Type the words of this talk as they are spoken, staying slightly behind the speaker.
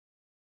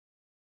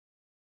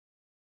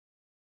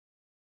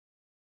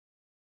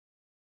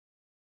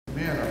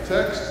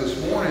text this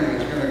morning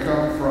is going to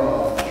come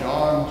from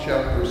John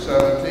chapter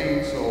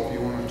 17, so if you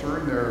want to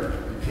turn there,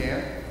 you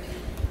can.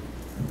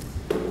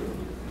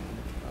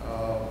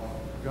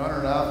 Gunnar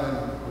and I have been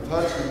with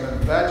Hudson, been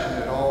fetching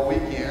it all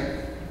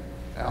weekend.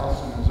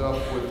 Allison is up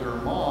with her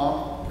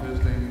mom,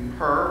 visiting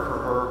her for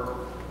her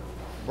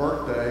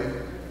birthday.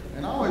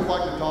 And I always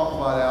like to talk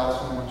about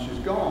Allison when she's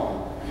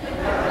gone.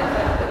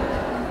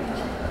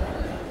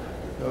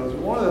 Because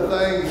one of the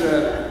things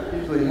that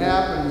usually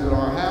happens in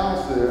our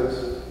house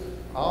is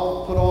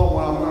I'll put on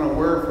what I'm going to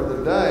wear for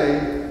the day,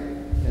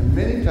 and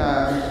many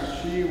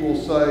times she will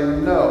say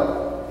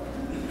no.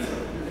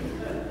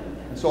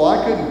 And so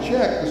I couldn't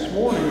check this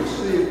morning to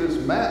see if this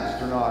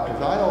matched or not,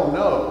 because I don't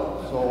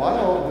know. So I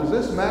don't, does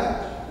this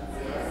match?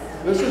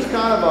 This is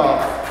kind of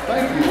a,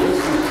 thank you,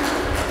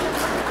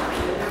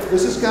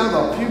 this is kind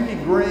of a pukey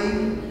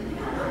green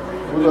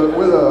with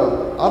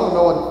a, I don't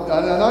know,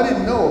 and I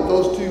didn't know if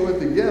those two went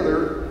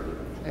together.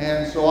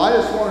 And so I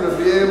just wanted to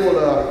be able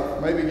to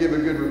maybe give a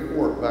good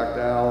report back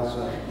to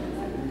Allison,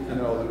 you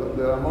know,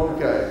 that I'm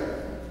okay.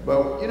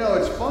 But, you know,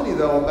 it's funny,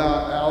 though,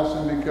 about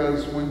Allison,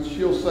 because when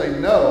she'll say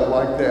no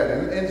like that,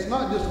 and it's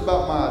not just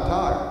about my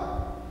attire.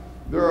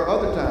 There are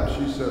other times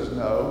she says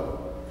no,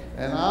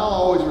 and I'll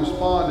always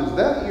respond, is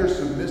that your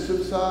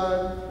submissive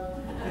side?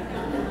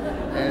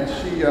 And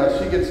she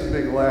gets a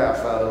big laugh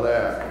out of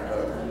that.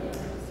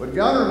 But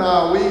Gunnar and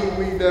I, we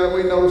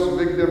notice a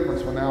big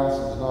difference when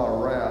Allison's not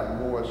around.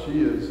 Boy,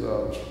 she's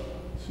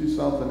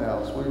something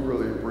else. We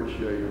really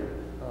appreciate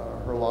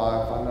her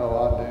life. I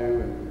know I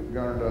do, and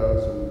Gunnar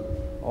does, and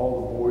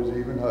all the boys,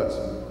 even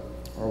Hudson,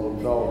 our little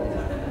dog.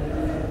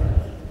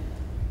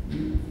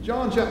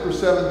 John chapter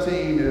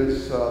 17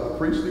 is the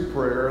priestly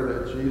prayer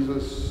that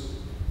Jesus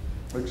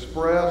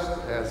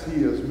expressed as he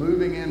is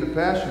moving into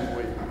Passion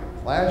Week.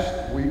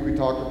 Last week we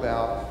talked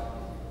about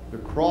the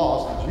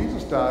cross that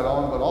Jesus died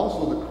on, but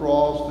also the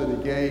cross that he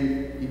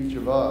gave each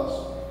of us.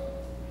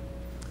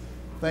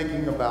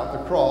 Thinking about the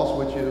cross,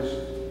 which is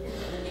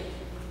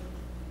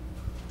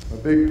a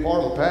big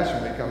part of the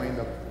Passion Week. I mean,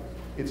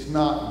 it's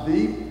not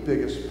the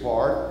biggest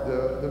part.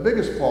 The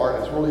biggest part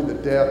is really the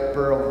death,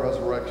 burial, and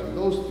resurrection.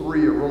 Those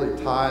three are really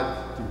tied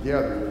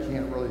together. You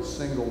can't really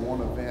single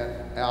one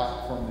event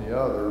out from the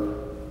other.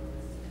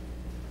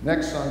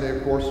 Next Sunday,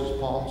 of course, is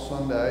Palm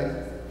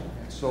Sunday.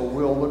 So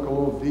we'll look a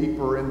little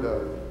deeper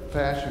into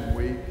Passion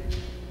Week,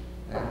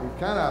 and we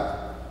kind of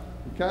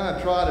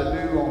try to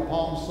do on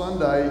Palm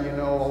Sunday, you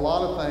know, a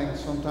lot of things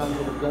sometimes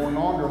that are going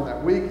on during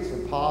that week. It's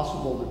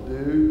impossible to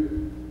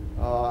do,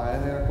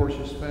 and then of course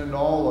you spend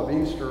all of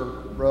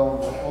Easter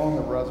on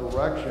the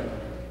resurrection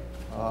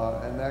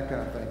and that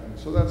kind of thinking.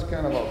 So that's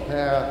kind of a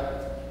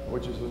path,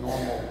 which is a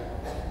normal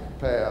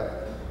path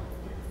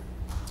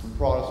in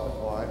Protestant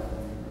life,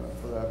 and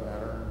for that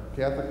matter,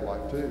 Catholic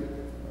life too.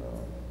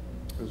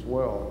 As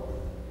well.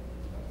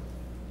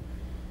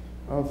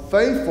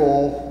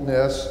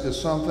 Faithfulness is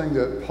something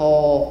that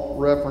Paul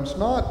referenced.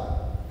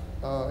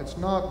 It's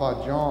not by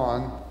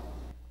John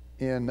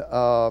in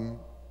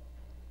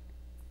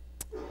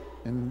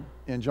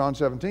John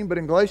 17, but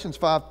in Galatians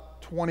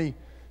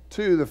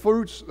 5:22, the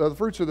fruits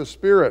of the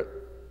Spirit.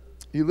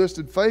 He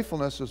listed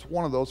faithfulness as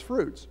one of those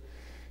fruits.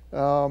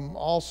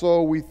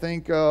 Also, we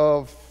think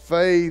of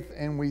faith,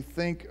 and we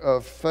think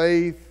of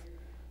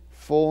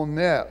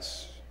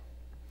faithfulness.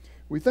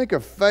 We think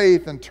of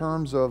faith in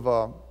terms of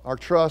our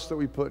trust that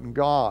we put in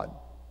God.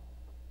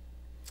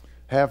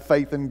 Have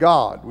faith in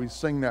God. We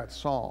sing that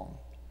song.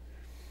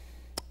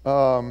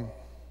 Or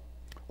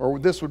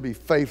this would be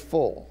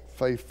faithful.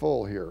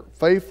 Faithful here.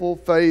 Faithful,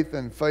 faith,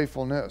 and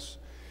faithfulness.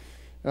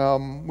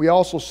 We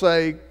also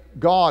say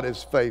God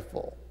is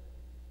faithful.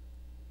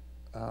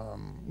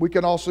 We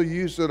can also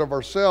use it of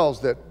ourselves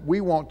that we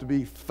want to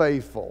be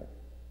faithful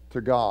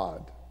to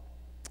God.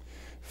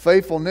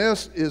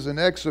 Faithfulness is an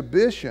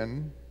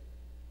exhibition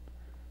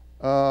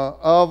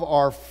of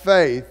our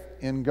faith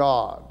in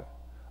God,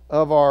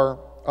 of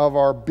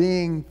our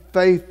being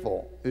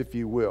faithful, if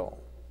you will.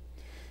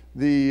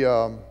 The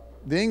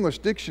English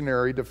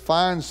dictionary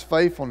defines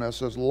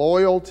faithfulness as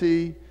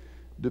loyalty,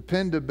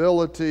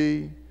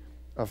 dependability,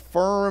 a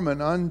firm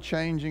and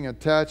unchanging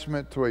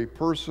attachment to a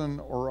person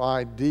or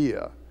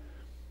idea.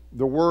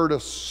 The word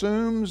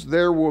assumes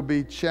there will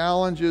be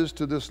challenges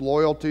to this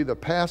loyalty, the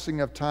passing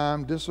of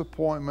time,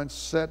 disappointments,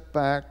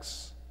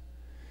 setbacks,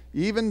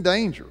 even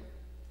danger.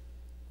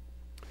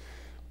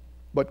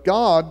 But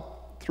God,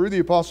 through the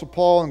Apostle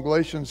Paul in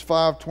Galatians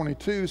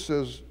 5:22,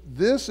 says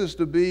this is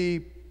to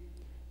be,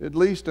 at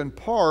least in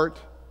part,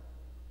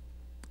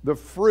 the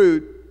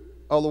fruit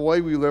of the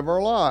way we live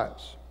our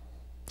lives.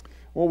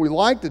 What we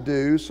like to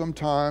do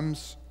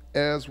sometimes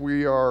as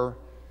we are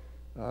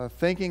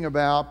thinking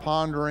about,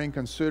 pondering,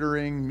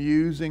 considering,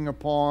 musing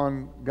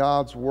upon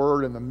God's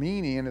Word and the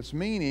meaning and its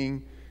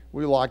meaning,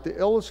 we like to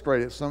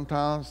illustrate it.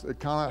 Sometimes it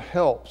kind of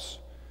helps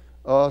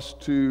us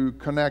to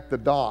connect the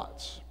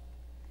dots.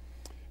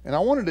 And I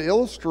wanted to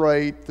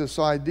illustrate this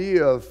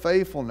idea of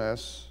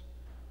faithfulness,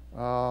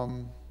 not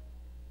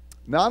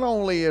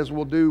only as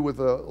we'll do with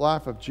the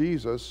life of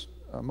Jesus,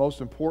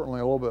 most importantly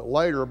a little bit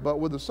later, but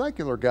with a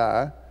secular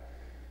guy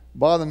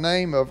by the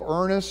name of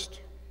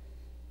Ernest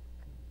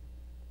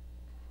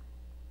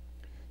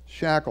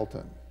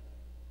Shackleton.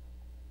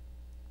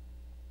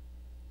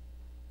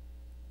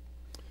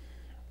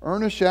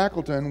 Ernest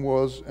Shackleton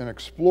was an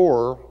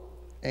explorer,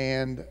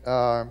 and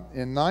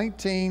in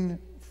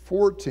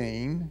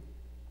 1914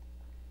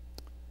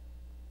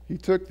 he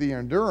took the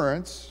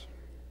Endurance,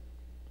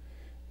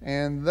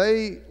 and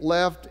they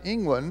left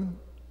England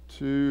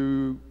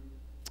to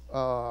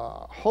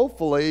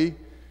hopefully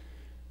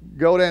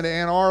go down to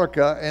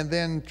Antarctica and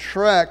then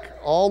trek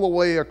all the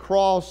way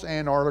across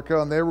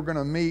Antarctica, and they were going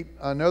to meet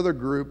another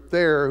group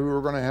there who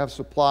were going to have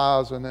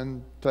supplies and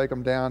then take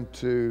them down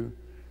to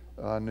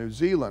New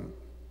Zealand.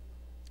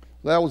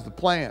 That was the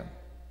plan.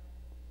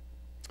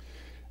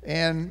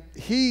 And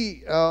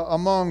he,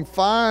 among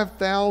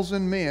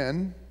 5,000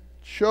 men,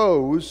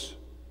 chose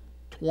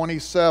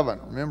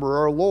 27. Remember,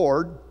 our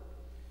Lord,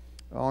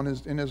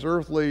 in his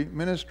earthly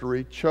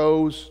ministry,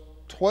 chose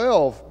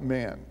 12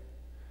 men.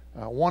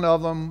 One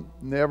of them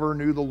never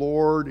knew the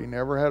Lord. He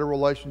never had a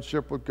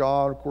relationship with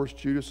God. Of course,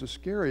 Judas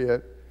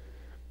Iscariot.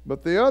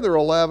 But the other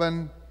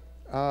 11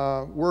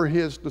 were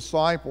his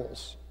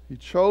disciples. He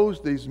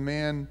chose these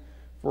men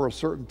for a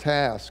certain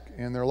task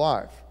in their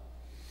life.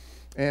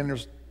 And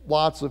there's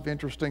lots of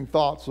interesting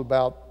thoughts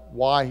about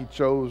why he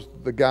chose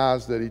the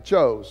guys that he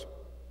chose,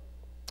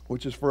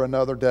 which is for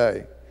another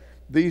day.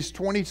 These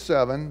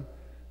 27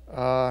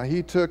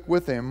 he took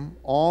with him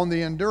on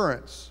the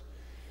Endurance.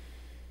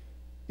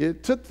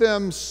 It took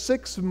them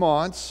 6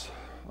 months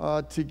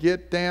to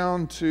get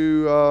down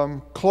to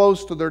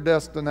close to their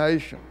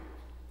destination.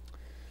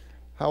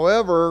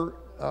 However,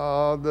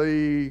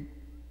 the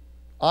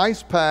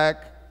ice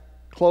pack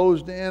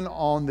closed in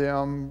on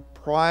them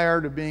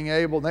prior to being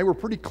able, they were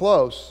pretty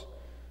close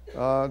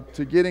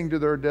to getting to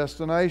their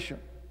destination.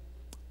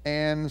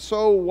 And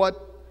so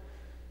what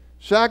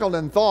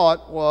Shackleton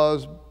thought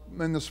was,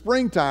 in the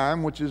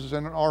springtime, which is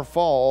in our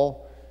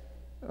fall,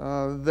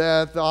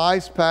 that the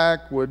ice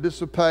pack would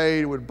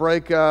dissipate, would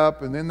break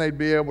up, and then they'd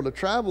be able to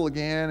travel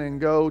again and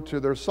go to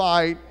their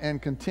site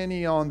and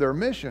continue on their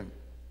mission.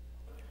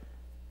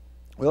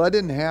 Well, that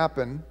didn't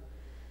happen.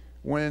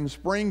 When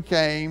spring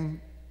came,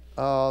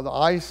 the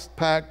ice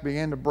pack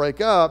began to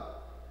break up,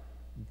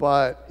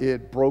 but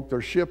it broke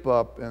their ship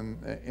up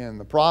in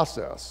the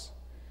process.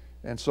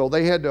 And so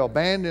they had to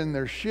abandon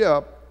their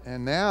ship,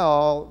 and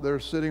now they're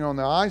sitting on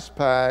the ice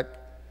pack,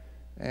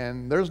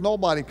 and there's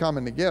nobody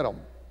coming to get them.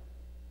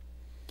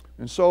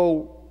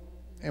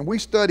 And we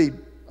studied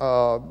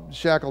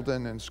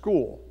Shackleton in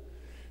school,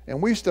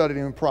 and we studied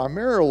him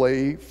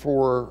primarily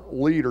for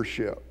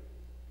leadership.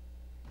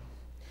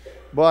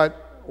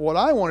 But what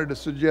I wanted to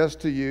suggest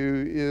to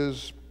you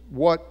is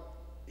what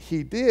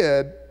he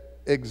did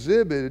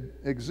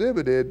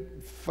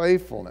exhibited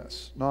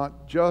faithfulness,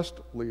 not just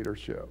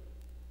leadership.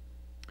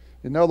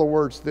 In other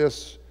words,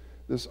 this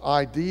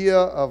idea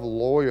of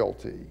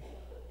loyalty,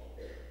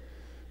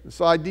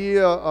 this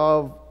idea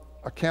of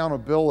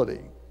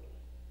accountability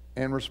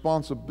and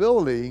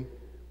responsibility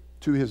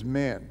to his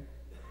men.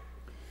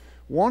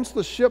 Once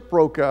the ship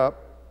broke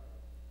up,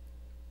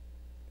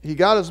 he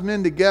got his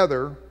men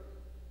together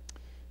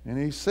and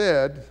he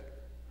said,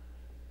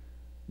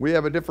 "We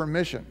have a different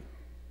mission.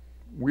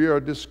 We are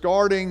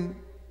discarding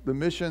the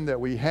mission that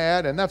we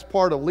had," and that's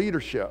part of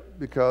leadership,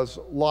 because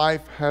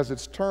life has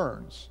its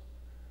turns.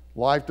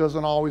 Life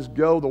doesn't always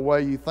go the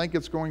way you think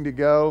it's going to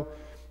go,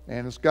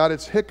 and it's got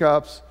its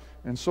hiccups,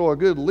 and so a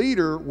good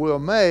leader will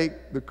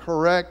make the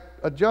correct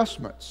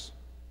adjustments.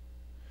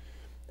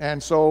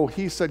 And so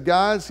he said,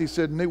 guys, he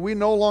said, we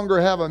no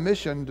longer have a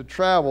mission to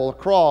travel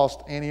across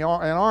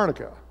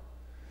Antarctica.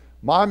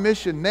 My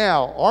mission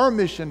now, our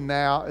mission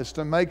now, is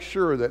to make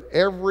sure that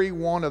every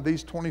one of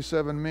these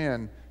 27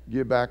 men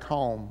get back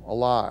home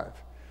alive.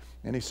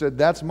 And he said,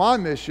 that's my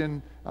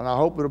mission, and I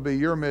hope it'll be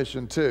your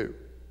mission too.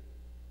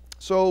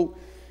 So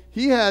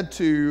he had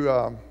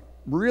to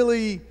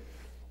really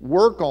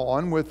work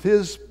on, with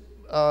his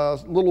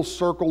little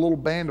circle, little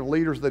band of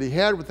leaders that he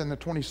had within the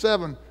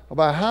 27,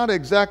 about how to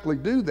exactly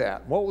do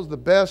that. What was the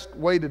best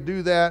way to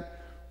do that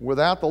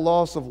without the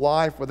loss of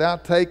life,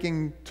 without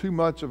taking too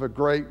much of a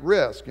great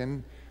risk.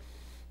 And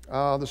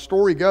the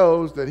story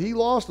goes that he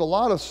lost a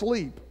lot of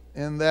sleep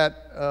in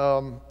that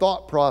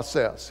thought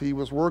process. He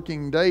was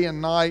working day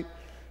and night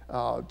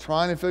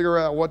trying to figure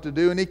out what to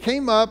do, and he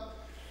came up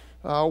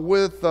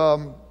with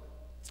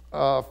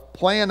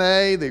plan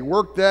A. They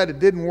worked that, it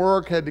didn't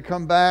work, had to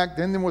come back.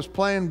 Then there was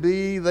plan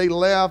B, they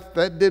left,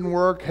 that didn't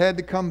work, had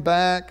to come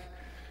back.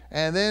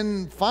 And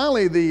then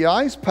finally the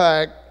ice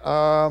pack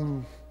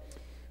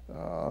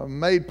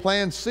made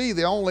plan C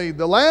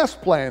the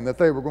last plan that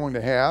they were going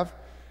to have.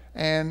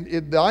 And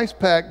the ice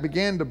pack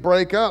began to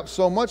break up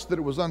so much that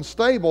it was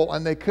unstable,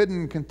 and they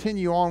couldn't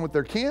continue on with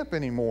their camp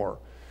anymore.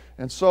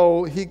 And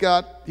so he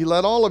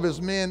let all of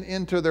his men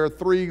into their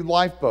 3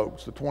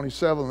 lifeboats. The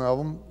 27 of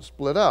them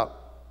split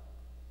up.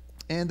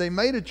 And they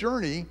made a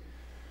journey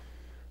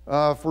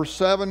for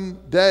 7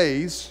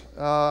 days,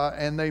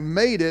 and they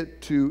made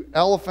it to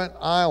Elephant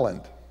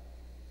Island.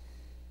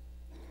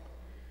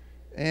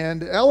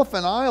 And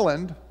Elephant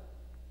Island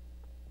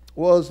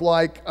was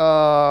like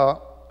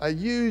a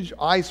huge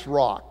ice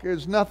rock.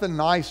 There's nothing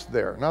nice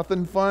there,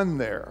 nothing fun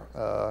there.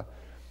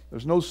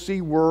 There's no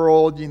Sea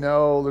World, you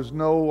know, there's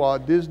no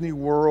Disney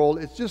World.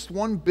 It's just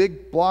one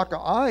big block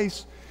of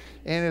ice,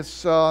 and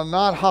it's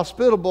not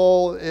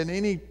hospitable in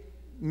any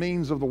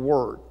means of the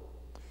word.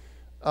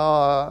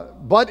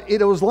 But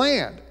it was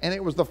land, and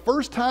it was the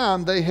first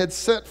time they had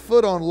set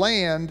foot on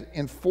land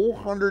in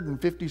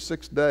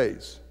 456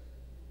 days.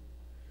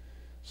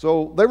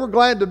 So they were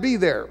glad to be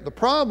there. The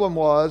problem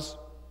was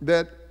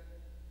that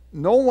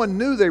no one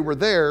knew they were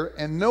there,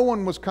 and no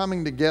one was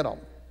coming to get them.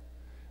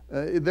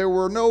 There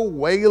were no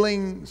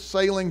whaling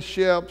sailing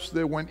ships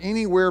that went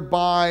anywhere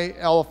by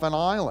Elephant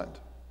Island.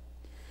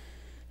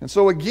 And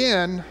so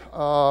again,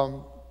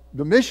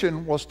 the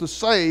mission was to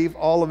save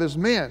all of his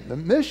men. The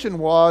mission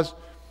was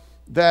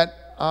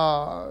that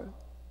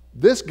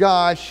this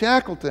guy,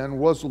 Shackleton,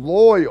 was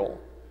loyal.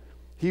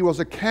 He was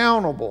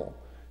accountable.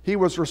 He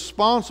was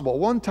responsible.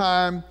 One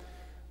time,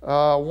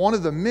 one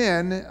of the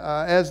men,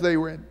 as they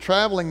were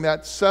traveling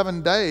that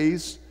 7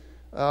 days,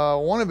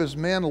 one of his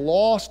men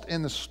lost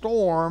in the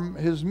storm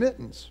his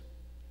mittens.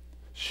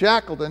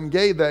 Shackleton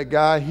gave that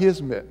guy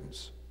his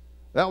mittens.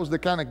 That was the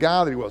kind of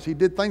guy that he was. He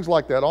did things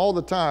like that all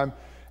the time,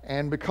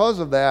 and because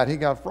of that, he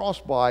got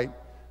frostbite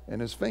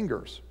in his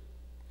fingers.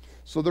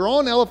 So they're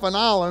on Elephant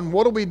Island.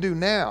 What do we do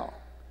now?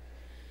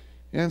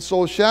 And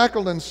so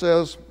Shackleton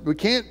says, we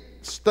can't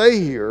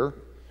stay here.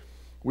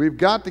 We've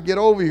got to get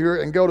over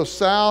here and go to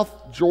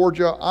South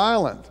Georgia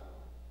Island.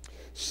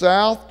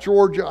 South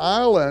Georgia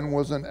Island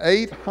was an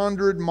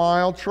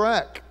 800-mile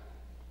trek.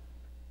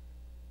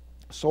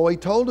 So he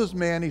told his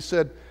men, he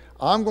said,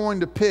 I'm going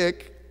to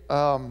pick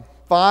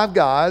 5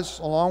 guys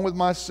along with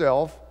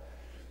myself.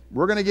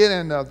 We're going to get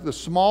in the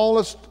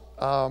smallest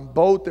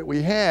boat that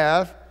we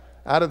have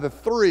out of the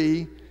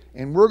 3,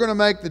 and we're going to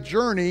make the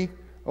journey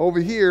over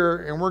here,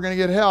 and we're going to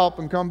get help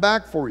and come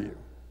back for you.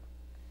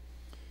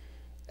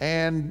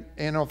 And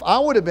if I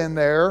would have been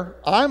there,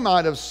 I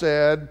might have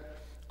said,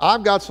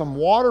 I've got some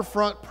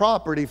waterfront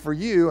property for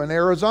you in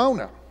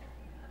Arizona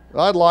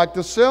I'd like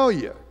to sell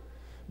you,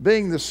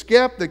 being the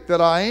skeptic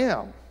that I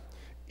am.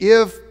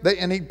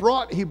 And he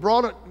brought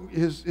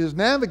his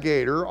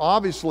navigator,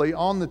 obviously,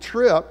 on the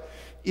trip.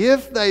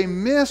 If they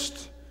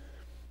missed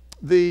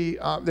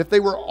if they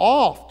were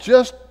off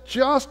just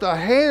a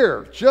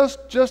hair,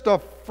 just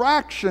a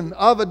fraction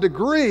of a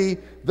degree,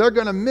 they're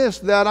going to miss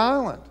that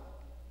island.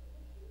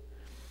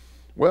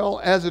 Well,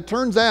 as it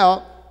turns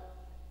out,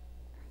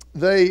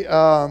 they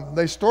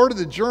started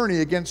the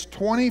journey against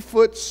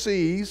 20-foot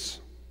seas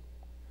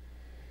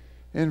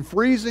in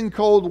freezing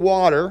cold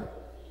water,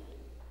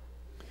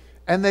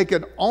 and they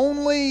could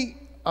only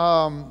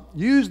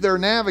use their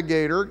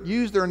navigation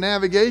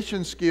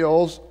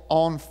skills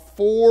on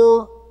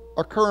 4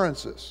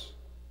 occurrences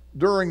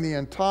during the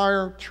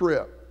entire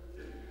trip,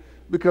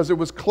 because it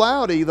was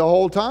cloudy the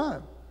whole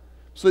time.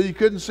 So you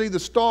couldn't see the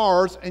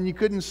stars and you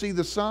couldn't see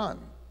the sun.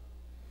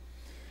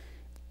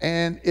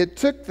 And it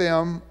took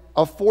them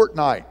a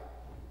fortnight.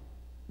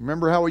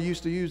 Remember how we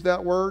used to use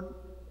that word?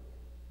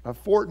 A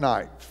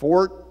fortnight,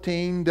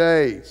 14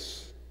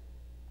 days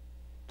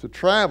to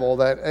travel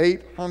that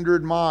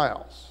 800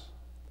 miles.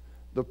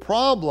 The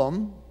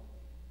problem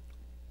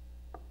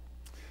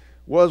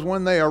was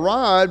when they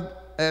arrived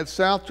at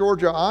South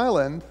Georgia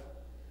Island,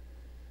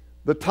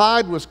 the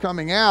tide was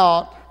coming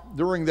out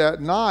during that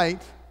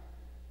night,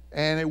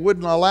 and it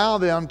wouldn't allow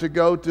them to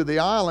go to the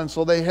island,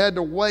 so they had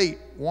to wait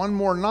one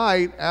more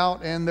night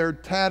out in their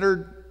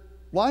tattered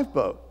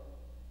lifeboat.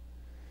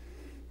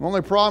 The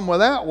only problem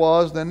with that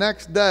was the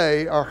next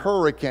day a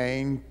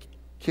hurricane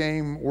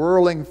came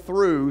whirling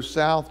through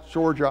South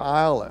Georgia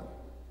Island.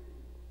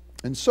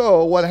 And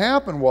so what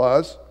happened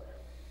was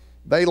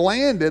they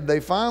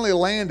finally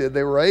landed.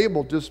 They were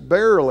able, just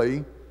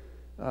barely,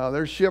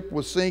 their ship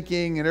was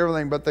sinking and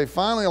everything, but they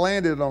finally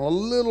landed on a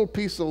little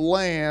piece of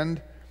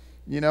land,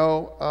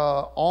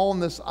 on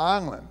this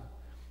island.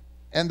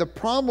 And the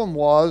problem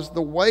was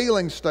the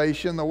whaling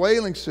station, the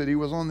whaling city,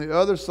 was on the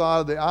other side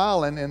of the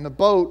island, and the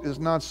boat is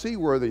not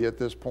seaworthy at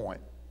this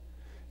point.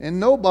 And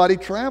nobody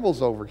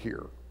travels over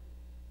here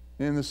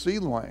in the sea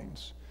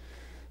lanes.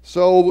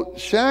 So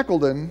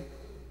Shackleton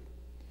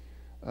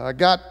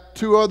got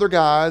 2 other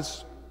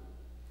guys,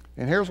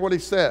 and here's what he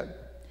said.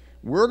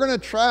 We're going to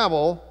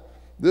travel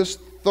this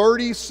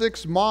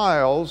 36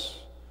 miles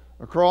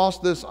across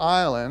this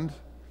island,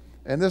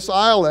 and this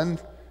island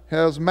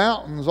has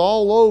mountains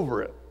all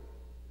over it.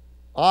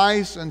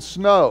 Ice and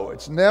snow.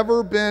 It's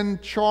never been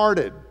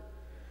charted.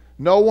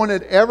 No one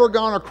had ever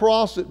gone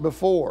across it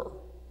before.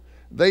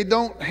 They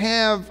don't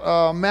have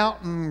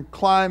mountain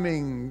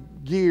climbing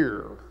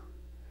gear.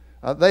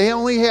 They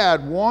only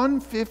had one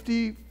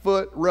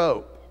 50-foot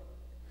rope.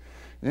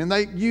 And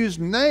they used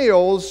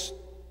nails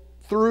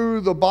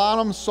through the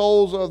bottom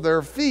soles of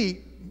their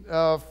feet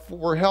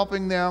for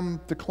helping them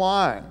to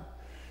climb.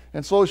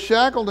 And so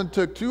Shackleton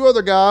took 2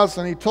 other guys,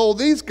 and he told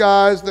these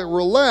guys that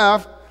were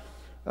left,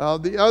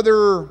 the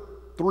other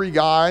 3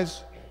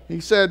 guys, he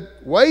said,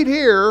 wait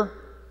here,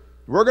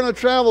 We're going to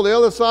travel the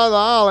other side of the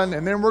island,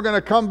 and then we're going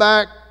to come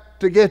back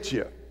to get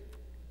you.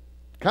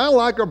 Kind of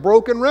like a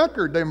broken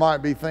record, they might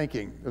be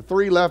thinking, the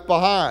three left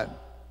behind.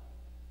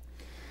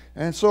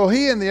 And so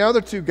he and the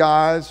other two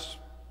guys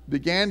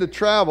began to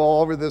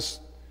travel over this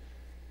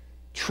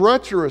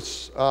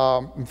treacherous,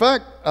 in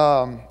fact,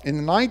 in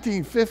the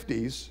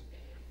 1950s,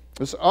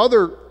 this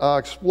other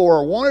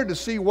explorer wanted to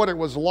see what it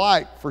was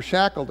like for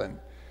Shackleton.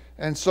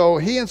 And so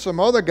he and some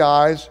other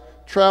guys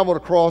traveled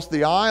across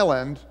the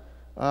island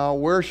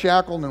where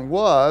Shackleton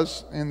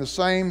was in the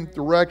same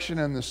direction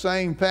and the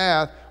same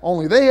path,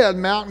 only they had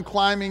mountain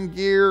climbing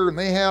gear and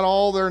they had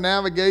all their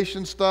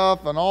navigation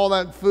stuff and all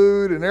that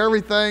food and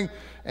everything.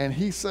 And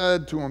he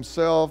said to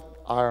himself,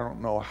 I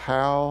don't know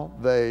how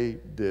they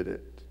did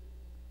it.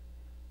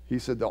 He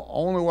said, the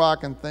only way I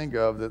can think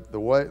of that the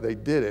way they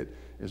did it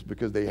is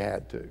because they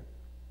had to.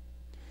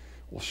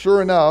 Well,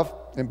 sure enough,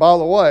 and by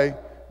the way,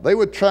 they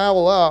would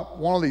travel up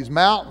one of these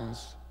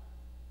mountains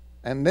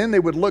and then they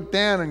would look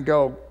down and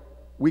go,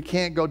 we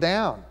can't go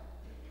down.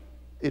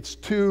 It's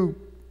too,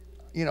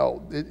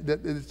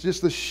 it's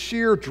just the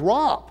sheer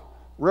drop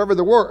wherever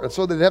they were. And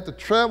so they'd have to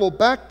travel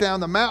back down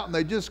the mountain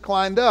they just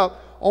climbed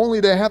up,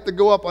 only to have to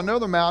go up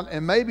another mountain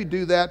and maybe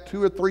do that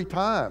 2 or 3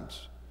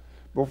 times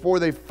before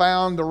they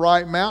found the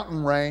right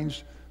mountain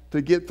range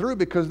to get through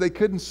because they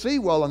couldn't see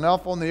well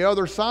enough on the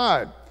other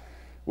side.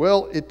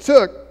 Well, it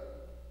took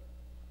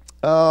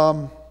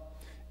about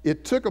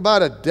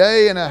a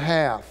day and a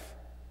half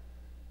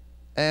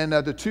and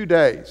to 2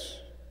 days.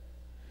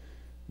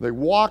 They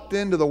walked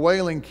into the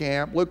whaling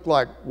camp, looked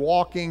like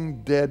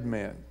walking dead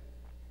men.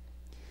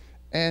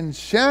 And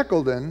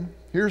Shackleton,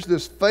 here's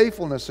this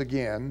faithfulness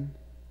again,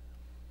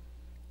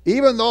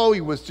 even though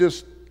he was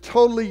just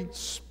totally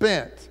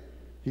spent,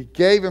 he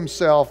gave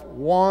himself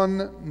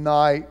 1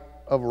 night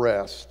of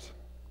rest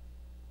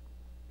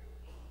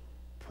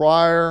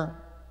prior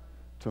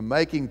to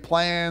making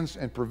plans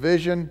and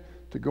provision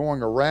to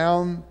going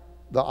around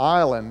the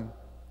island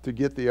to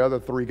get the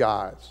other 3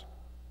 guys.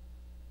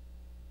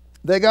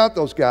 They got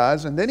those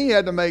guys, and then he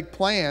had to make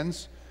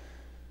plans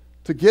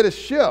to get a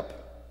ship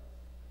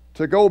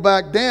to go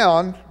back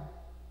down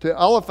to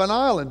Elephant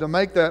Island to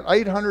make that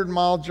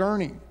 800-mile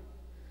journey. And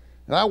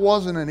that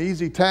wasn't an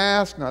easy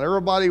task. Not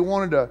everybody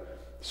wanted to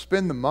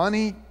spend the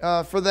money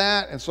for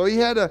that. And so he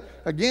had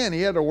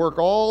to work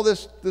all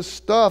this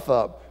stuff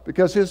up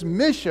because his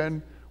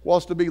mission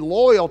was to be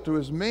loyal to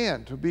his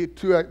men, to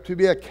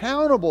be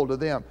accountable to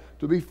them,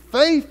 to be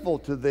faithful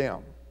to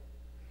them,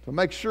 to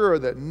make sure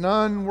that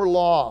none were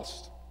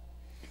lost.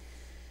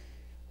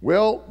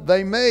 Well,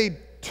 they made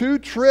 2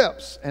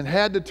 trips and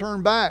had to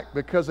turn back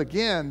because,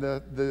 again,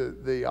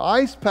 the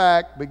ice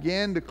pack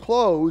began to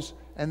close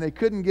and they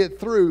couldn't get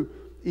through,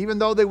 even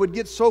though they would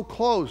get so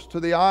close to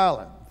the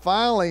island.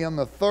 Finally, on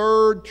the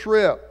 3rd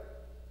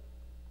trip,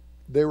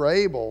 they were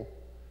able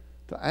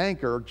to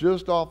anchor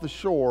just off the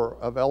shore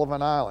of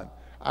Elephant Island.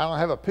 I don't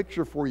have a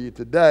picture for you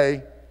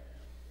today.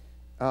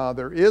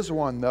 There is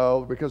one,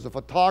 though, because the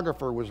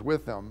photographer was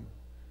with them.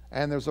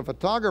 And there's a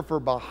photographer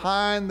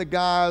behind the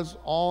guys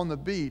on the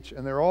beach,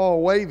 and they're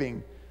all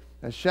waving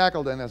at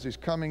Shackleton as he's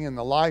coming in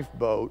the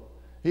lifeboat.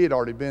 He had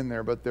already been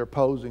there, but they're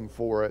posing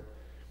for it.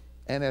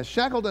 And as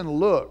Shackleton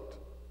looked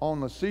on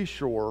the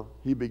seashore,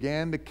 he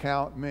began to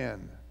count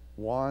men.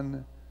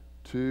 1,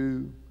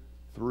 2,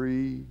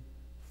 3,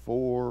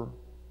 4,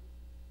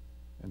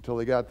 until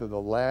he got to the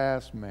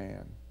last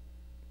man.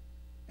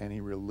 And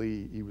he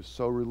was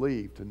so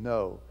relieved to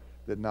know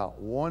that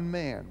not one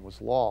man was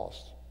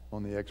lost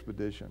on the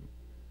expedition,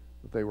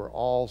 that they were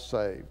all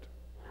saved.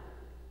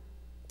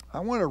 I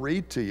want to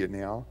read to you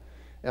now,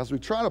 as we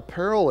try to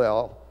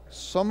parallel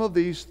some of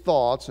these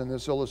thoughts in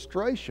this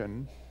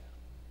illustration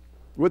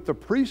with the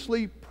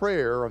priestly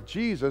prayer of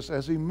Jesus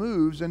as he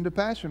moves into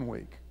Passion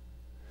Week.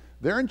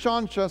 There in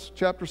John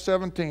chapter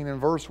 17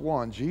 and verse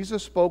 1,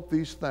 Jesus spoke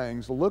these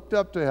things, looked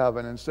up to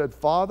heaven and said,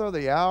 Father,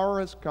 the hour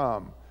has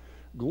come.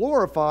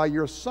 Glorify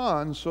your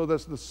Son so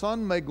that the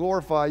Son may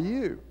glorify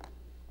you.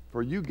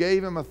 For you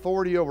gave him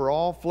authority over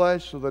all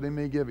flesh so that he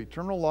may give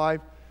eternal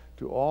life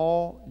to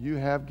all you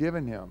have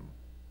given him.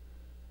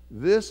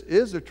 This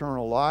is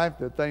eternal life,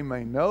 that they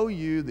may know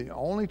you, the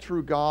only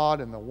true God,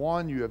 and the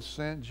one you have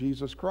sent,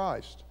 Jesus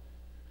Christ.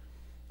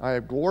 I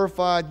have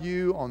glorified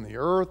you on the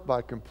earth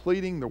by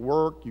completing the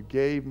work you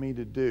gave me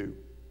to do.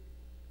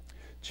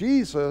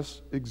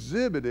 Jesus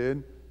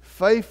exhibited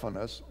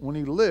faithfulness when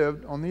he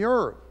lived on the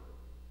earth.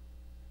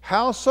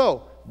 How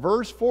so?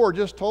 Verse 4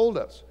 just told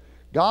us.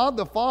 God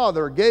the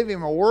Father gave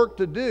him a work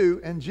to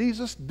do, and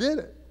Jesus did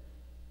it.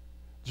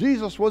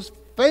 Jesus was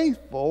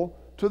faithful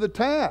to the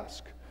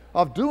task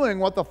of doing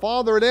what the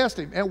Father had asked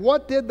him. And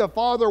what did the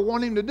Father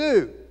want him to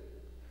do?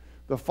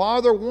 The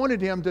Father wanted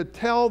him to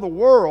tell the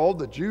world,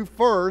 the Jew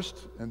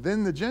first and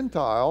then the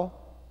Gentile,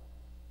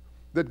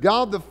 that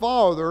God the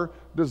Father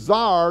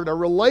desired a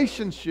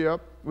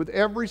relationship with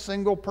every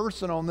single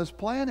person on this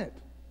planet.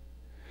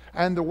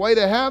 And the way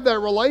to have that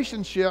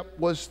relationship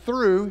was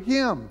through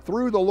him,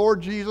 through the Lord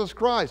Jesus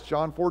Christ.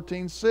 John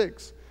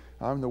 14:6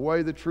 I'm the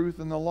way, the truth,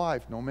 and the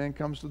life. No man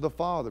comes to the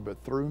Father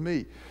but through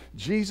me.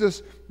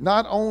 Jesus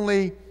not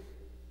only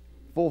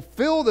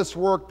fulfilled this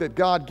work that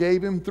God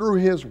gave him through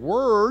his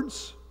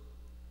words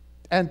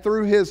and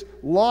through his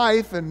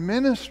life and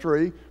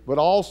ministry, but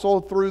also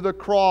through the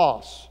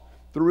cross,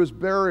 through his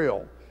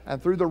burial,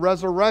 and through the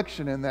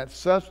resurrection and that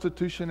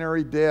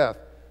substitutionary death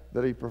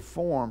that he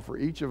performed for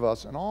each of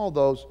us and all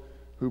those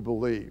who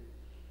believe.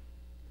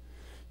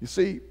 You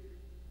see,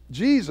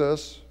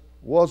 Jesus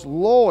was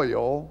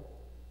loyal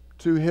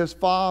to his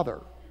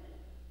Father.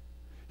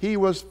 He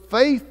was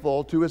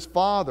faithful to his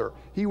Father.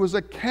 He was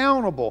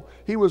accountable.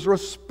 He was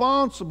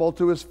responsible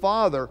to his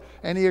Father.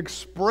 And he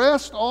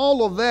expressed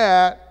all of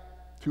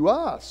that to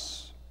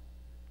us.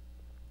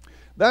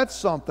 That's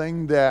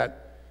something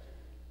that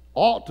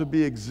ought to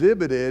be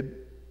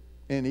exhibited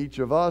in each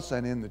of us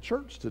and in the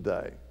church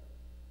today.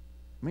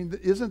 I mean,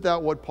 isn't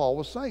that what Paul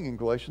was saying in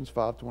Galatians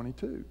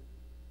 5:22?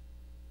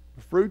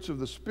 The fruits of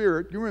the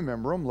Spirit, you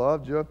remember them,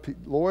 love,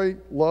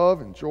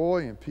 and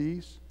joy, and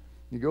peace.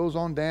 He goes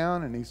on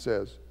down and he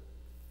says,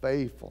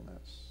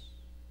 faithfulness,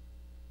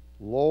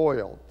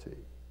 loyalty,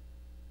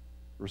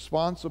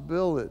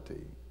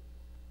 responsibility,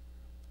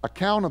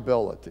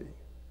 accountability.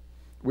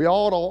 We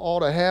ought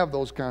to have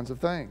those kinds of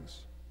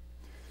things.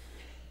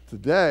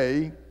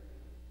 Today,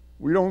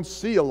 we don't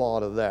see a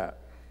lot of that.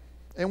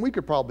 And we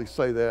could probably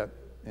say that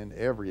in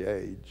every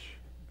age,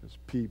 because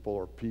people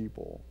are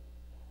people.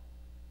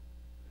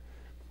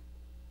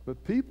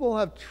 But people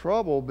have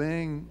trouble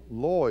being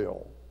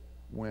loyal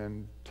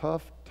when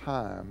tough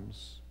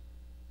times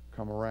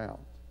come around.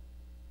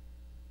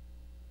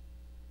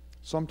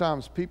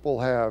 Sometimes people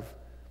have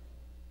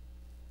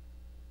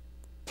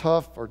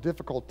tough or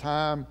difficult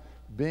time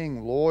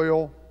being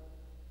loyal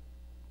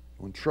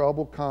when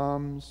trouble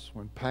comes,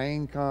 when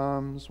pain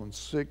comes, when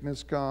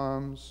sickness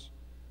comes.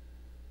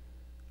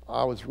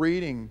 I was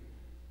reading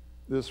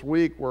this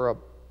week where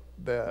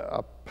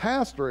a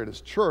pastor at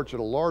his church, at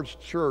a large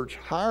church,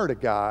 hired a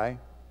guy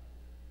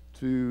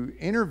to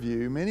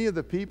interview many of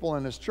the people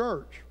in his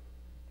church.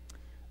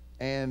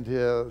 And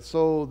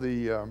so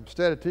the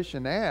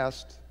statistician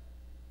asked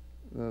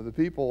the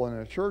people in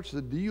the church,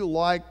 said, do you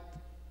like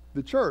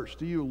the church?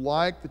 Do you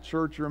like the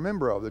church you're a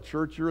member of, the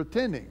church you're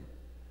attending?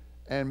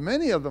 And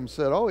many of them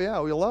said, oh yeah,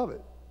 we love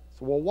it.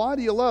 So, well, why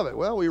do you love it?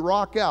 Well, we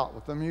rock out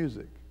with the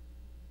music.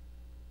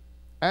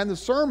 And the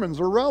sermons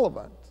are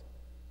relevant.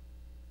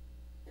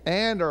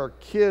 And our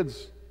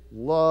kids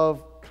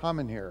love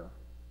coming here.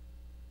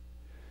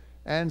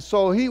 And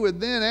so he would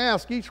then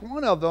ask each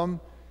one of them,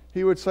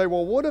 he would say,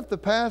 well, what if the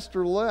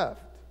pastor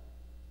left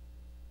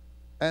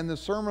and the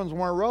sermons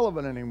weren't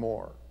relevant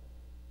anymore?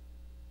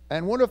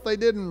 And what if they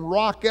didn't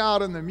rock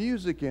out in the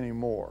music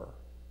anymore?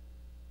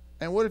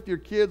 And what if your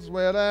kids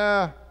went,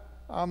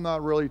 I'm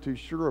not really too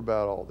sure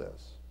about all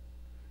this?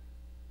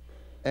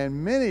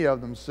 And many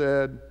of them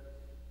said,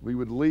 we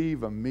would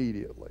leave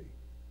immediately.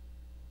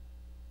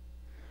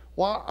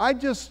 Well, I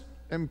just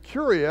am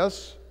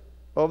curious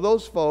of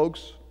those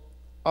folks,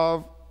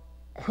 of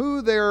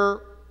who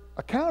they're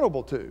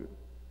accountable to,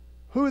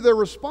 who they're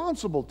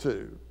responsible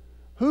to,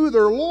 who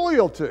they're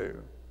loyal to.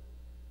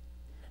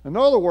 In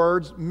other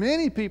words,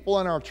 many people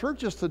in our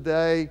churches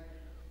today,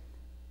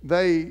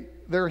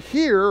 they're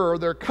here or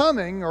they're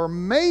coming or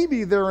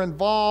maybe they're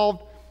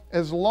involved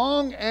as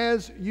long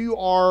as you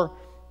are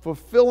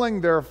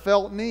fulfilling their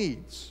felt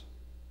needs.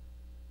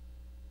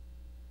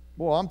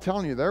 Well, I'm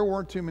telling you, there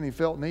weren't too many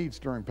felt needs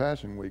during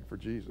Passion Week for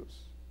Jesus.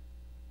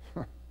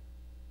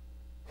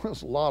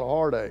 There's a lot of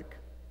heartache,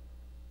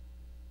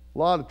 a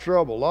lot of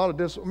trouble, a lot of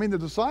the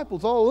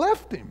disciples all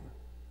left him.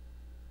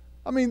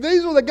 I mean,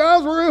 these were the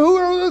guys who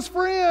were his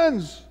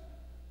friends.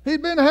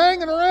 He'd been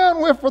hanging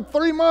around with for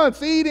 3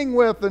 months, eating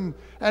with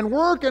and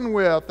working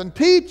with and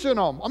teaching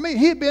them. I mean,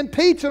 he'd been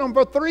teaching them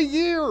for 3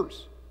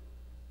 years.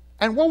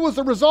 And what was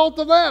the result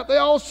of that? They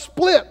all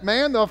split,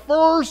 man, at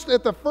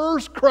the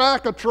first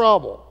crack of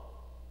trouble.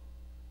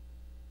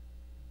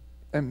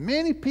 And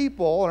many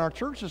people in our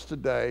churches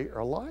today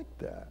are like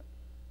that.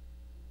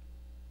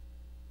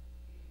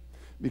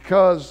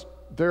 Because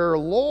they're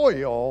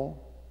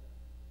loyal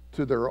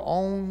to their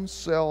own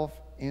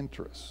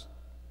self-interest.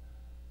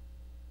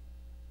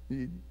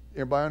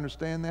 Everybody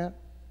understand that?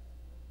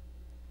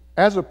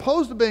 As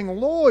opposed to being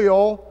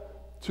loyal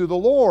to the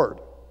Lord.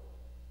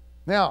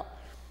 Now,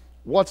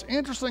 what's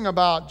interesting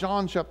about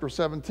John chapter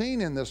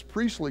 17 in this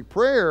priestly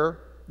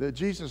prayer that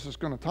Jesus is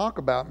going to talk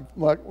about,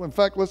 in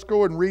fact, let's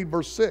go and read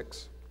verse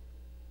 6.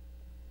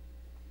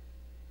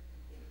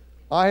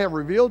 I have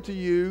revealed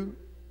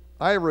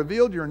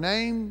your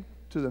name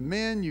to the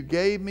men you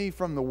gave me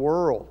from the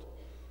world.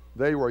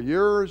 They were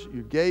yours,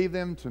 you gave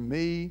them to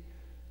me,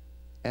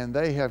 and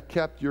they have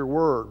kept your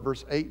word.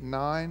 Verse 8 and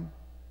 9.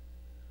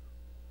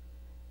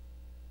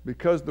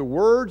 Because the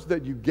words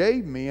that you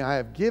gave me, I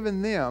have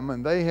given them,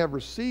 and they have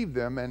received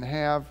them, and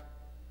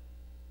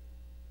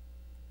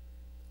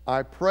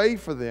I pray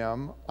for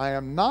them. I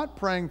am not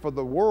praying for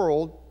the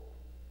world.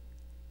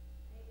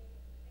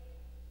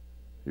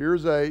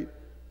 Here's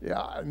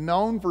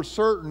known for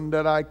certain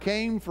that I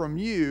came from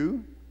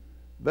you,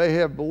 They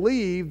have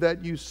believed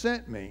that you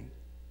sent me.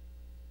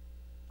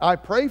 I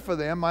pray for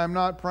them. I am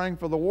not praying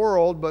for the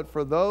world, but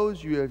for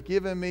those you have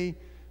given me,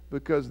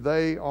 because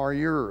they are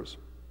yours.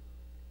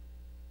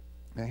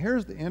 Now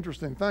here's the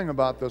interesting thing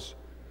about this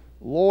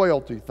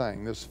loyalty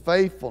thing, this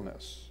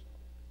faithfulness.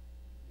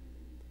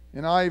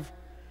 And I've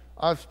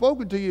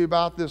spoken to you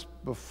about this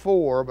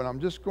before, but I'm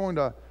just going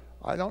to,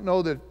 I don't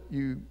know that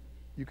you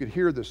could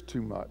hear this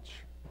too much.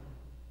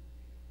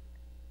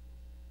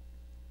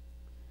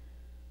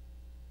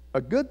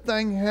 A good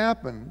thing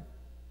happened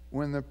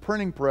when the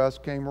printing press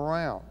came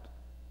around.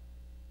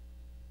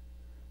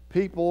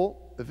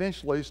 People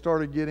eventually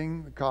started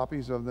getting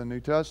copies of the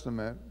New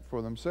Testament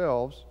for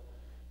themselves,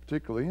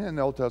 particularly, and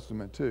the Old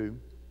Testament too.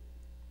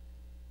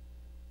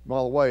 By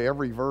the way,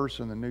 every verse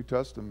in the New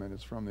Testament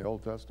is from the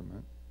Old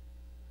Testament.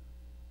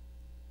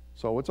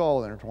 So it's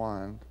all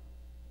intertwined.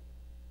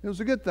 It was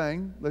a good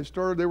thing.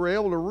 They were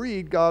able to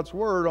read God's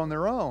Word on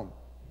their own.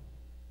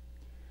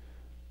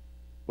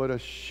 But a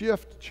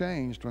shift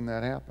changed when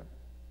that happened.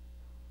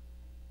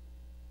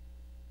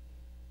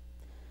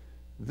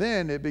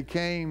 Then it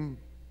became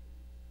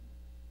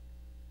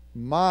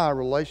my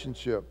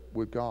relationship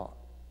with God.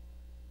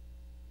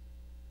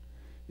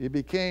 It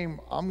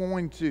became, I'm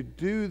going to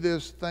do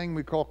this thing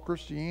we call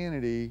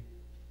Christianity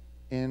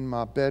in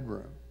my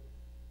bedroom,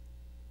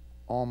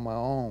 on my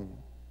own,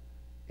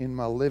 in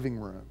my living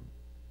room.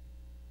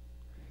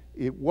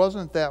 It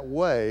wasn't that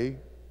way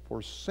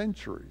for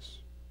centuries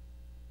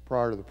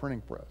prior to the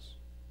printing press.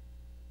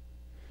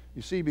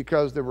 You see,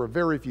 because there were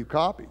very few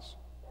copies.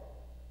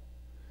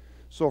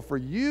 So for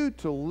you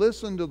to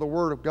listen to the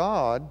Word of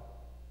God,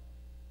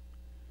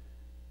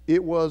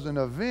 it was an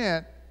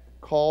event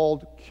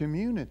called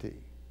community.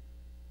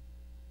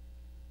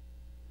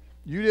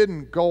 You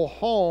didn't go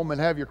home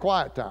and have your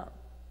quiet time.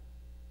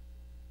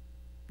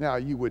 Now,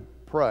 you would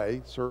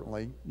pray,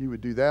 certainly. You would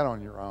do that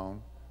on your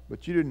own.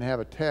 But you didn't have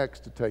a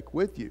text to take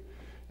with you.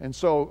 And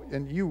so,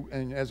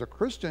 and as a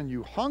Christian,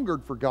 you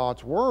hungered for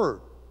God's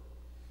Word.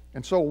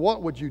 And so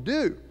what would you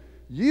do?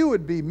 You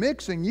would be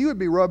mixing, you would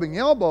be rubbing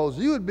elbows,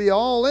 you would be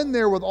all in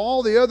there with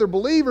all the other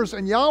believers,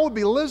 and y'all would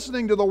be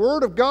listening to the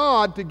Word of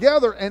God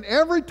together. And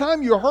every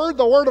time you heard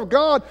the Word of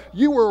God,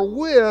 you were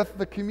with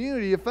the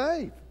community of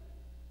faith.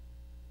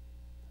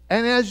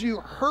 And as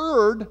you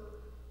heard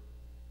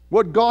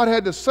what God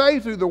had to say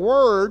through the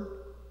Word,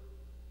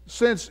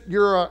 since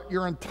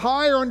your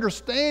entire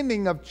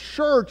understanding of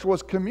church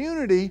was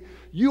community,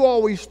 you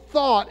always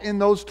thought in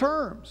those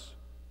terms.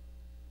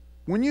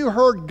 When you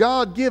heard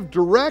God give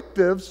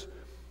directives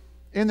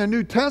in the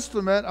New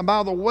Testament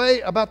about the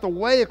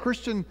way a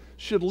Christian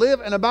should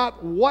live and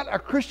about what a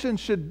Christian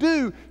should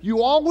do,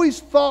 you always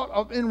thought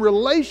of in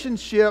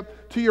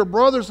relationship to your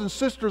brothers and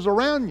sisters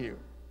around you.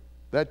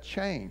 That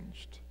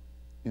changed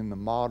in the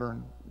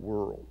modern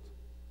world.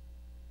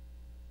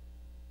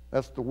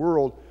 That's the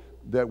world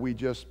that we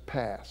just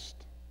passed.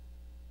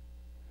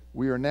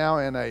 We are now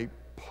in a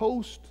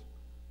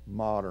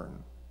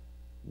post-modern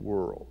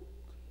world,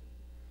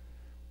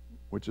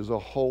 which is a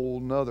whole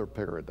nother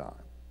paradigm.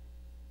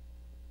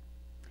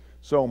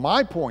 So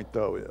my point,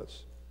 though,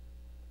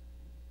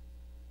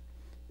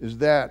 is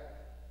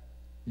that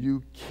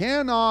you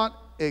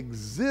cannot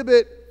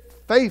exhibit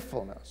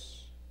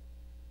faithfulness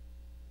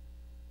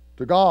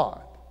to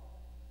God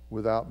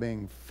without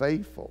being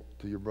faithful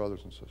to your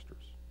brothers and sisters.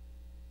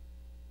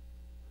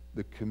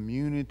 The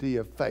community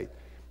of faith.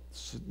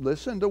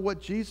 Listen to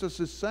what Jesus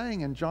is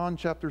saying in John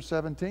chapter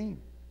 17.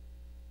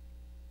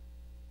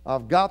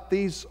 I've got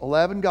these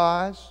 11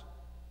 guys,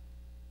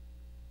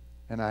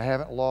 and I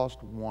haven't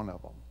lost one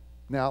of them.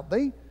 Now,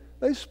 they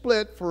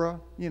split for a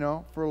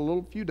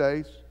little few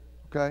days,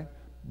 okay?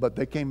 But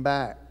they came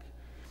back,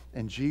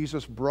 and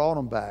Jesus brought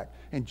them back,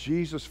 and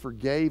Jesus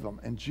forgave them,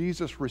 and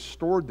Jesus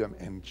restored them,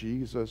 and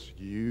Jesus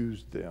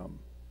used them.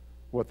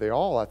 What they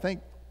all, I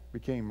think,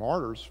 became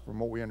martyrs from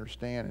what we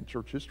understand in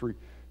church history,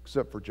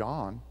 except for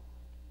John.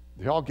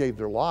 They all gave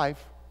their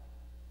life.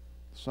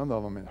 Some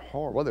of them in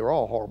they were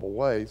all horrible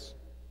ways.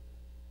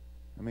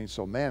 They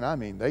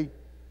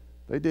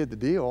did the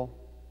deal.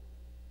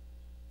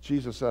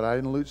 Jesus said, I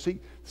didn't lose.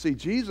 See,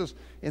 Jesus,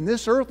 in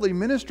this earthly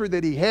ministry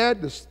that he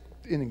had,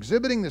 in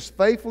exhibiting this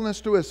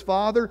faithfulness to his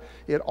Father,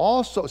 it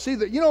also,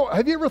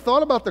 have you ever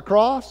thought about the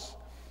cross?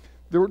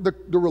 The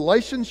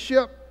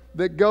relationship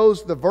that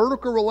goes, the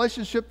vertical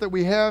relationship that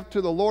we have to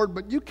the Lord,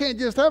 but you can't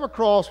just have a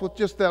cross with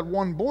just that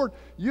one board.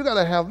 You got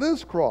to have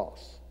this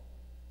cross.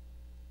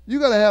 You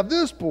got to have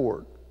this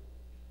board.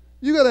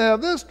 You got to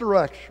have this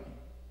direction.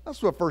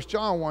 That's what 1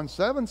 John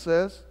 1:7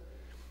 says.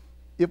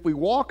 If we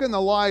walk in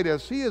the light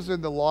as he is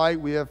in the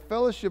light, we have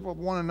fellowship with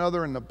one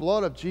another, and the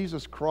blood of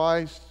Jesus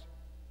Christ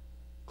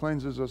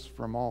cleanses us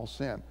from all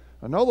sin.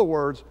 In other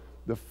words,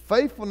 the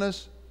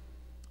faithfulness,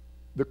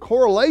 the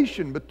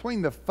correlation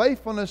between the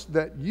faithfulness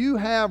that you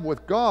have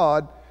with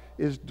God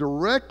is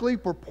directly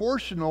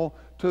proportional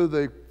to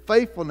the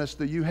faithfulness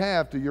that you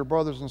have to your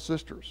brothers and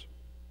sisters,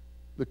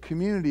 the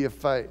community of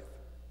faith.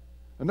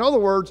 In other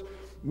words,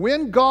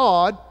 when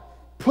God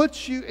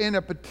puts you in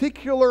a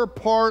particular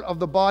part of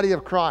the body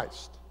of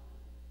Christ,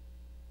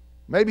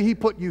 Maybe He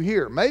put you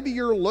here. Maybe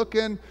you're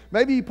looking.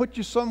 Maybe He put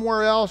you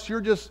somewhere else.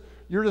 You're just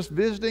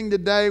visiting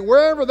today.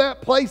 Wherever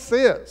that place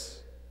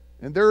is.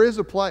 And there is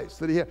a place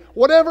that He had.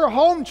 Whatever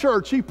home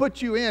church He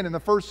put you in the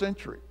first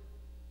century.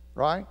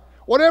 Right?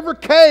 Whatever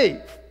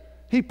cave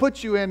He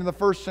put you in the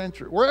first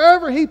century.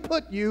 Wherever He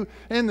put you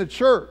in the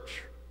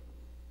church.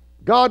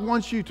 God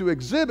wants you to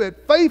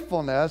exhibit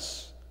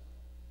faithfulness,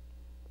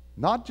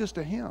 not just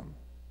to Him,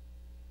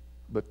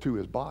 but to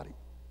His body,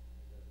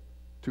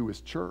 to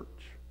His church.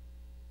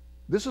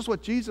 This is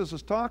what Jesus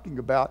is talking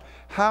about,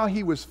 how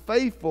He was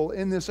faithful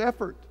in this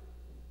effort.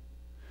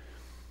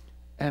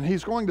 And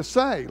He's going to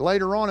say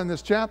later on in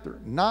this chapter,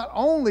 not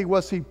only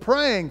was He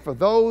praying for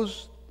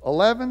those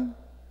 11,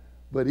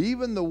 but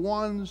even the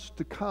ones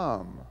to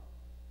come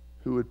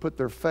who would put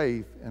their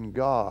faith in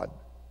God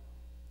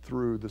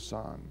through the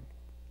Son.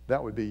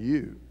 That would be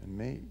you and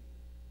me.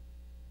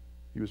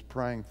 He was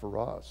praying for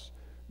us,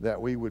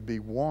 that we would be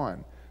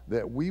one,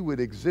 that we would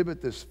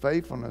exhibit this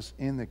faithfulness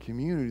in the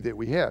community that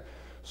we have.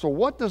 So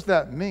what does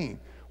that mean?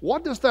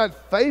 What does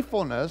that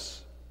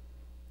faithfulness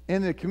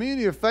in the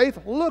community of faith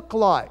look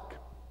like?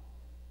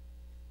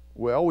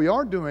 Well, we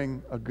are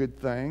doing a good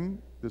thing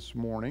this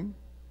morning.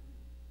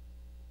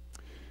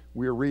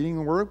 We're reading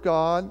the Word of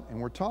God, and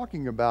we're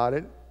talking about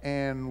it,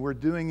 and we're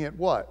doing it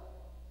what?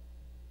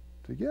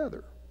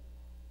 Together.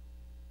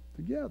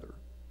 Together.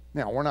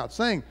 Now, we're not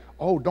saying,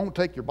 oh, don't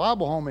take your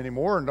Bible home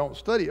anymore and don't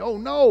study. Oh,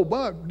 no,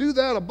 but do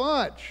that a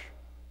bunch.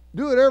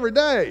 Do it every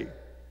day,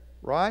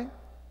 right?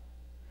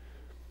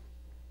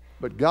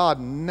 But God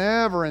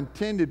never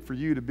intended for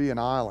you to be an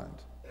island.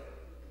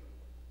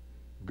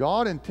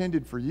 God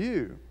intended for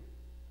you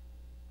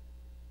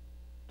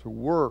to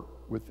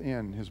work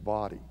within His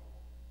body.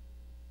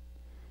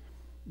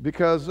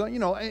 Because,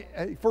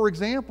 for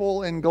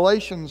example, in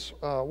Galatians,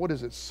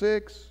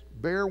 6,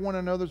 bear one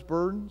another's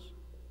burdens.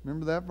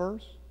 Remember that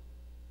verse?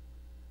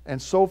 And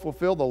so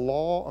fulfill the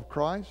law of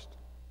Christ.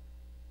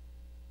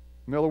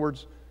 In other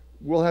words,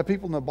 we'll have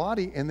people in the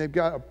body and they've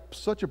got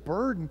such a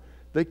burden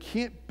they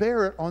can't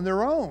bear it on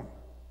their own.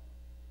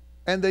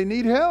 And they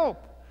need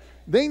help.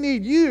 They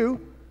need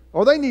you,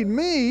 or they need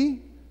me,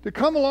 to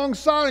come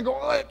alongside and go,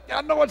 oh,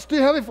 I know it's too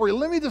heavy for you.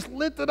 Let me just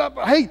lift it up.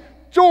 Hey,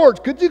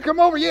 George, could you come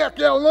over? Yeah,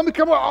 let me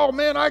come over. Oh,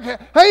 man, I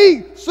can't.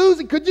 Hey,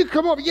 Susie, could you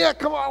come over? Yeah,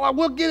 come on.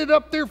 We'll get it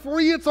up there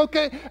for you. It's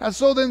okay. And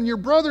so then your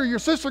brother or your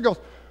sister goes,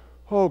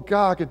 oh,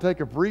 God, I can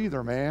take a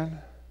breather, man.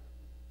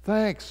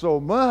 Thanks so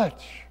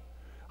much.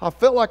 I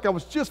felt like I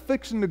was just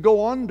fixing to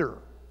go under.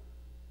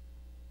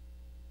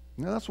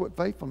 Now, that's what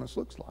faithfulness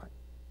looks like.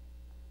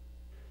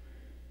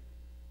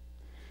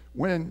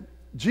 When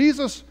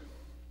Jesus,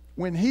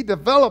 when He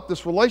developed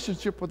this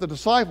relationship with the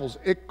disciples,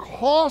 it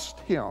cost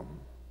Him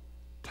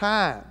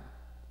time.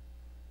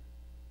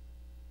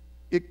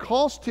 It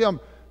cost Him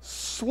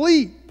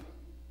sleep.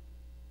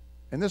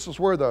 And this is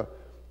where the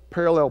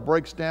parallel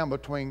breaks down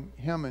between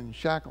Him and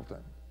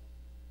Shackleton.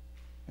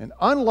 And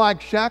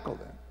unlike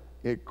Shackleton,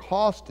 it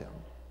cost Him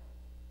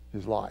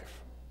His life.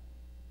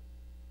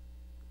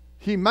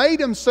 He made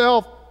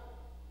Himself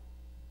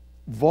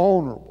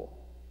vulnerable.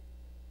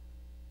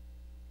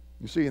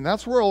 You see, and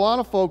that's where a lot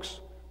of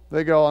folks,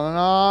 they go, no,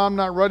 I'm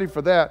not ready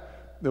for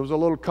that. There was a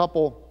little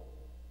couple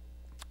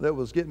that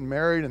was getting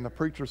married, and the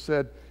preacher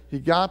said he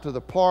got to the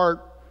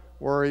part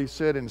where he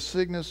said in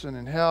sickness and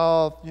in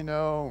health,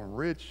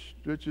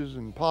 riches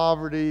and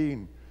poverty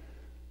and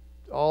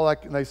all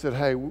that. And they said,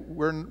 hey,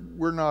 we're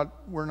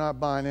not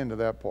buying into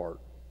that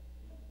part.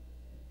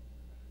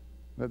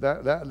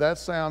 That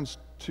sounds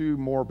too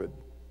morbid.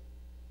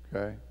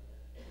 Okay?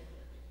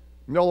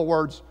 In other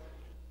words,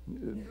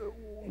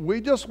 we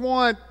just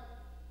want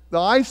the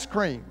ice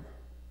cream.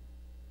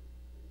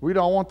 We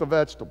don't want the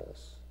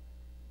vegetables.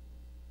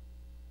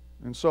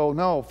 And so,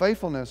 no,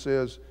 faithfulness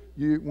is,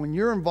 when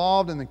you're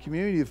involved in the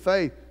community of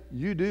faith,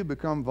 you do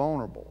become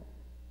vulnerable.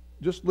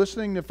 Just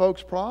listening to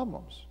folks'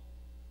 problems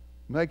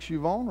makes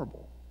you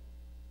vulnerable.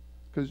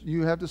 Because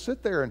you have to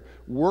sit there and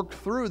work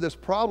through this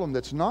problem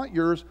that's not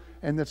yours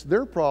and that's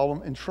their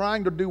problem, and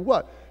trying to do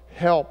what?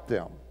 Help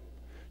them.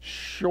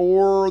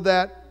 Shore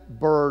that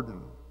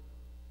burden.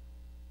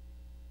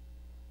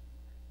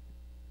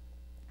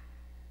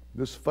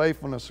 This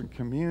faithfulness in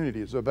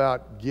community is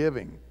about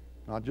giving,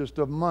 not just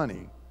of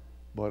money,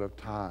 but of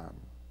time.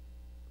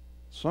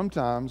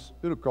 Sometimes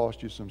it'll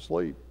cost you some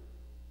sleep.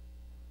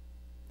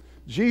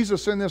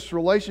 Jesus, in this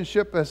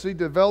relationship, as He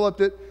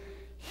developed it,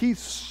 He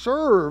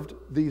served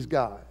these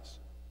guys.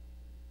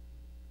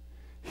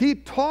 He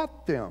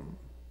taught them.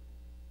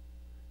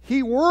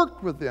 He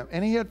worked with them,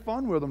 and He had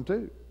fun with them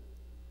too.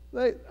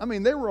 They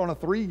were on a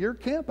 3-year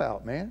camp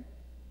out, man.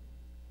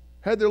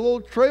 Had their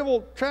little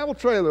travel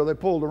trailer they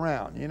pulled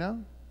around,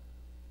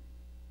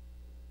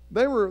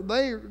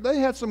 They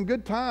had some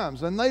good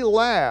times, and they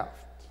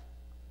laughed,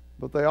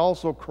 but they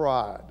also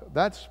cried.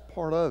 That's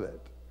part of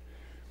it.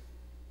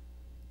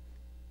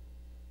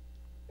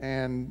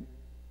 And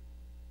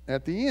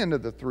at the end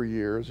of the 3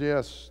 years,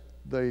 yes,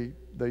 they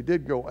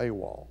did go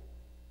AWOL.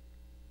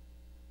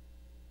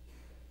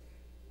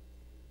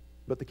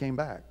 But they came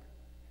back.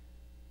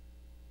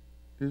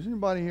 Is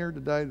anybody here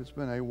today that's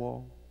been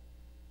AWOL?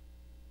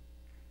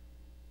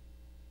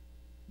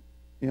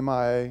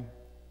 MIA?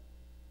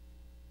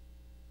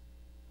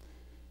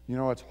 You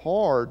know, it's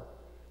hard.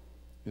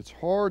 It's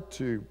hard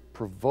to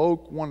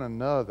provoke one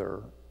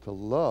another to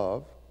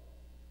love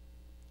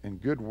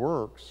and good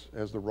works,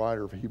 as the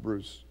writer of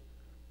Hebrews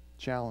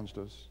challenged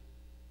us,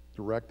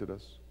 directed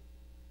us,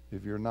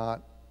 if you're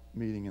not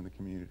meeting in the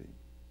community.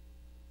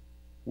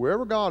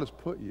 Wherever God has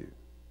put you,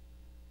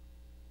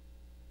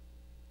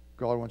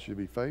 God wants you to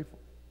be faithful.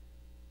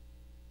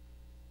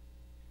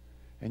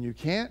 And you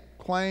can't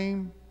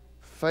claim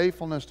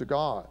faithfulness to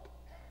God,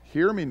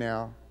 hear me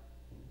now,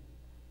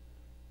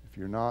 if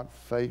you're not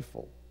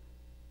faithful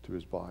to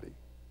His body,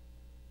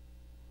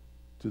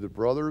 to the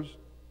brothers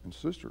and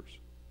sisters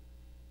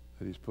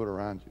that He's put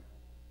around you.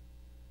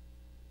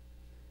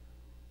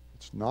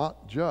 It's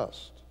not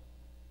just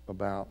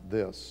about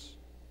this.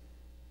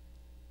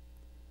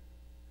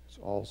 It's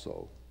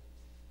also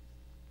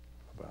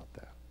about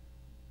that.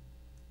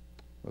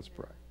 Let's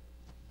pray.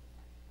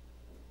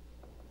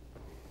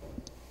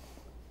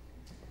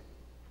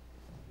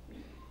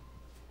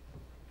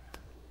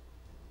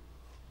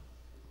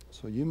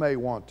 So you may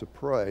want to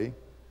pray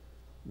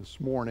this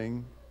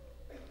morning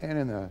and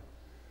in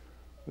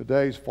the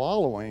days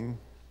following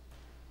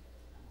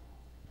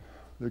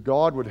that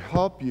God would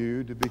help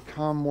you to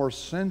become more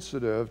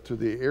sensitive to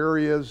the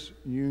areas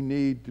you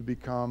need to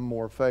become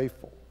more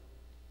faithful.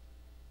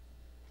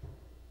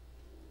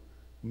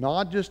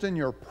 Not just in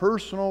your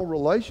personal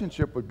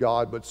relationship with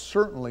God, but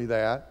certainly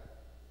that,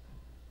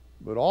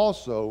 but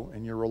also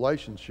in your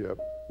relationship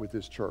with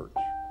His church.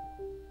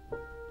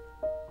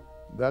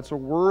 That's a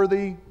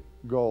worthy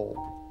goal.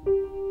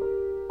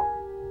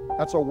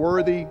 That's a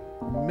worthy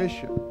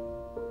mission.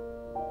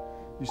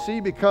 You see,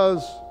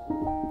 because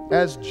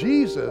as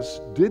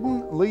Jesus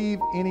didn't leave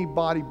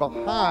anybody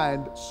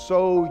behind,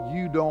 so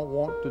you don't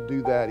want to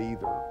do that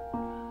either.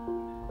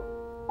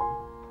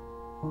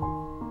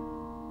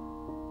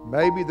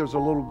 Maybe there's a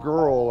little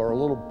girl or a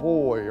little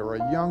boy or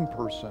a young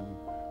person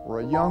or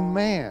a young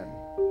man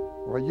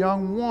or a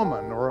young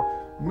woman or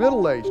a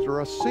middle-aged or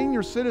a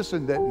senior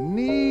citizen that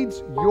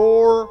needs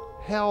your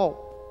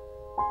help.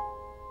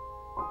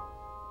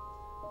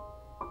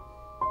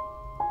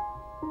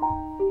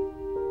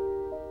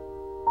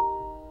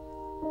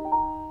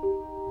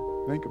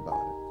 Think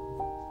about it.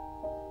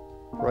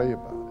 Pray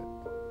about it.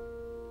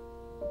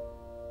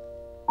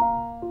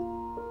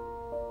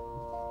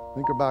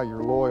 Think about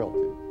your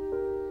loyalty.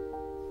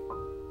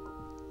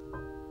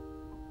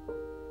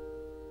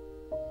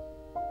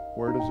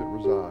 Where does it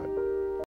reside?